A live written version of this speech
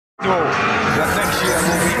that next year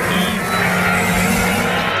will be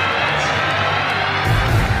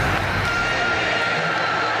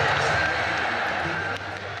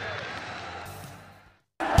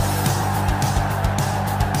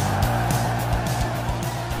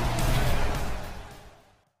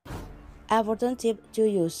Everton tipped to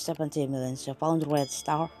use £70 million red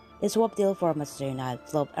star in swap deal for Manchester United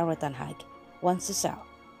club Everton wants to sell.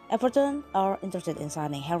 Everton are interested in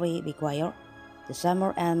signing Harry Maguire this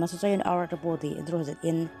summer, and Manchester United are reportedly interested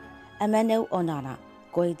in Emmanuel Onana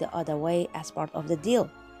going the other way as part of the deal.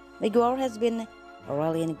 Maguire has been a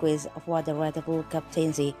rallying quiz for the Red Bull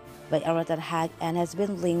captaincy by Everton and has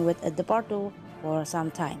been linked with a departure for some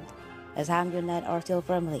time. As Ham United are still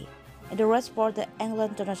firmly in the race for the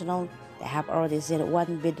England international. They have already seen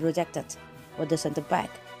one bid rejected for the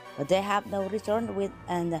centre-back, but they have now returned with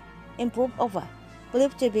an improved offer,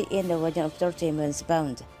 believed to be in the region of £30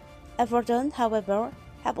 million. Everton, however,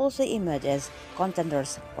 have also emerged as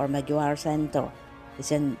contenders for Maguire Centre.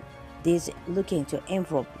 This looking to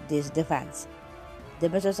improve this defense. The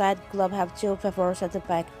Merseyside club have two preferred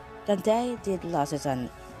centre-back than they did last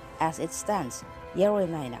season. As it stands, Yerry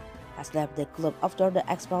Mina has left the club after the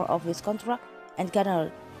expiry of his contract, and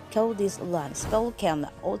cannot call this loan spell came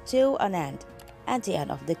to an end at the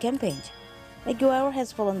end of the campaign. Maguire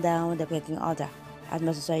has fallen down the pecking order at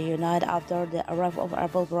Manchester United after the arrival of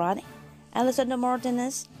Abel Varane and Lisandro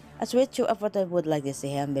Martinez. A switch to Everton would like to see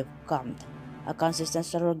him become a consistent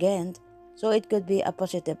starter again, so it could be a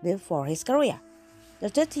positive move for his career. The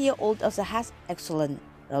 30-year-old also has excellent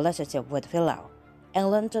relationship with Villa,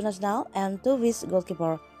 England international, and Tovis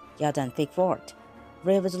goalkeeper Jordan Pickford.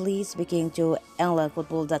 Previously speaking to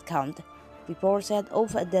EnglandFootball.com, Pickford said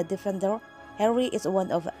of the defender, "Harry is one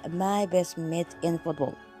of my best mates in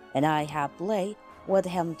football, and I have played with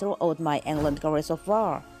him throughout my England career so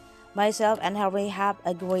far. Myself and Harry have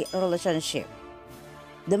a great relationship.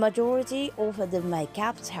 The majority of my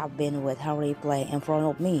caps have been with Harry playing in front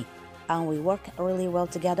of me, and we work really well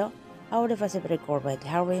together. Our defensive record with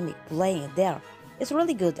Harry playing there is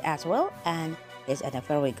really good as well, and it's at a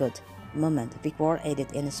very good moment," Pickford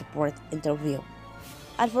added in a support interview.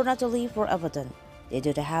 Unfortunately for Everton, they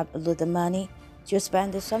do not have a lot of money to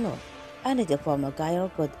spend this summer, and the deal for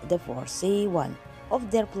Maguire could therefore see one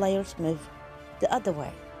of their players move the other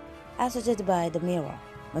way. As suggested by the Mirror,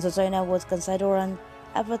 Manchester United was considering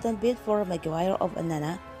Everton bid for Maguire of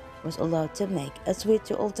Onana was allowed to make a switch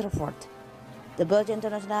to Old Trafford. The Belgian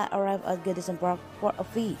international arrived at Goodison Park for a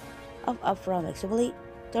fee of approximately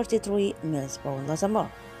 £33 million last summer.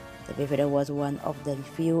 The midfielder was one of the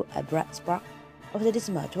few bright sparks of the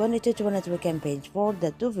dismal 22-23 campaign for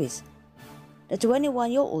the Toffees. The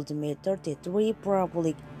 21-year-old made 33 Pro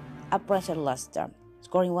League appearances last term,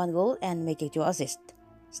 scoring 1 goal and making 2 assists.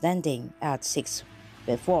 Standing at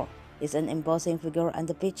 6'4", is an imposing figure on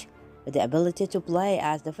the pitch with the ability to play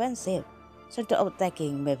as defensive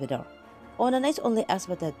center-attacking midfielder. Onana is only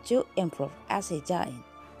expected to improve as he gains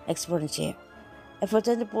experience.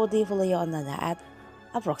 Everton reportedly follow Onana at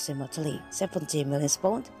approximately £70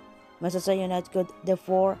 million. Manchester United could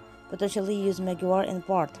therefore potentially use Maguire in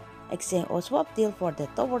part, exchange or swap deal for the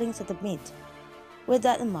towering centre-mid. With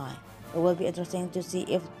that in mind, it will be interesting to see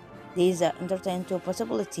if these entertain the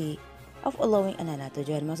possibility of allowing Onana to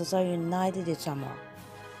join Manchester United this summer.